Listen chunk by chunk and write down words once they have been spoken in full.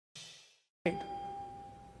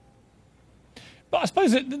But I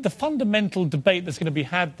suppose the fundamental debate that's going to be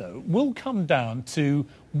had, though, will come down to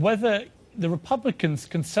whether the Republicans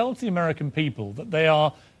can sell to the American people that they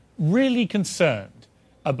are really concerned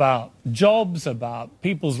about jobs, about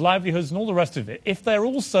people's livelihoods and all the rest of it, if they're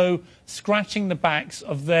also scratching the backs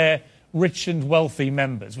of their rich and wealthy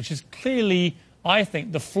members, which is clearly, I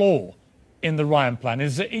think, the flaw in the Ryan plan,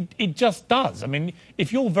 is that it just does. I mean,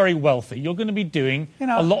 if you're very wealthy, you're going to be doing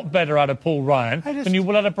a lot better out of Paul Ryan than you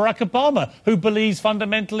will out of Barack Obama, who believes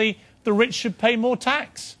fundamentally the rich should pay more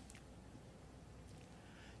tax.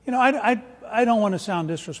 You know, I don't want to sound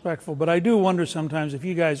disrespectful, but I do wonder sometimes if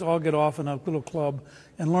you guys all get off in a little club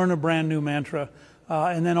and learn a brand new mantra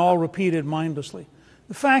and then all repeat it mindlessly.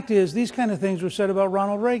 The fact is, these kind of things were said about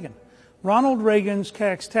Ronald Reagan. Ronald Reagan's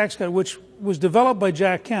tax cut, which was developed by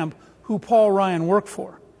Jack Kemp, who Paul Ryan worked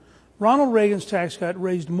for. Ronald Reagan's tax cut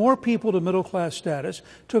raised more people to middle-class status,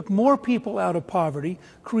 took more people out of poverty,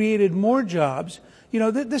 created more jobs. You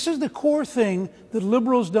know, this is the core thing that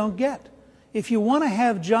liberals don't get. If you want to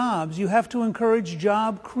have jobs, you have to encourage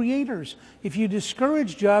job creators. If you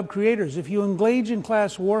discourage job creators, if you engage in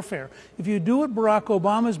class warfare, if you do what Barack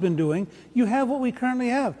Obama's been doing, you have what we currently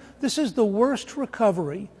have. This is the worst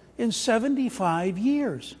recovery in 75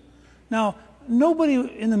 years. Now, nobody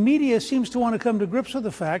in the media seems to want to come to grips with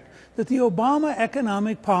the fact that the Obama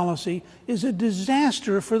economic policy is a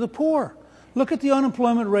disaster for the poor. Look at the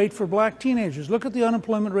unemployment rate for black teenagers. Look at the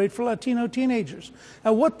unemployment rate for Latino teenagers.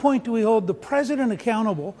 At what point do we hold the president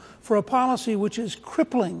accountable for a policy which is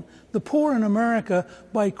crippling the poor in America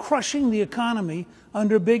by crushing the economy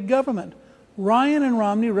under big government? Ryan and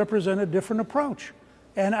Romney represent a different approach.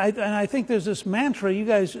 And I think there's this mantra, you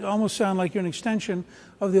guys almost sound like you're an extension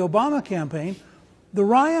of the Obama campaign. The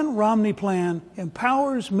Ryan-Romney plan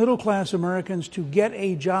empowers middle-class Americans to get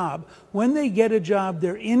a job. When they get a job,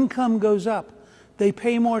 their income goes up. They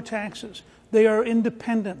pay more taxes. They are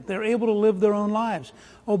independent. They're able to live their own lives.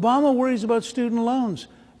 Obama worries about student loans.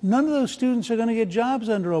 None of those students are going to get jobs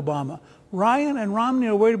under Obama. Ryan and Romney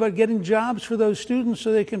are worried about getting jobs for those students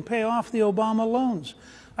so they can pay off the Obama loans.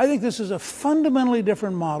 I think this is a fundamentally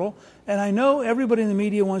different model, and I know everybody in the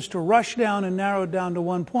media wants to rush down and narrow it down to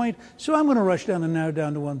one point, so I'm going to rush down and narrow it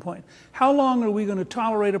down to one point. How long are we going to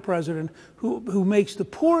tolerate a president who makes the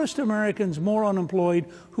poorest Americans more unemployed,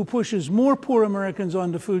 who pushes more poor Americans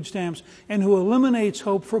onto food stamps, and who eliminates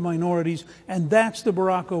hope for minorities? And that's the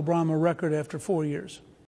Barack Obama record after 4 years.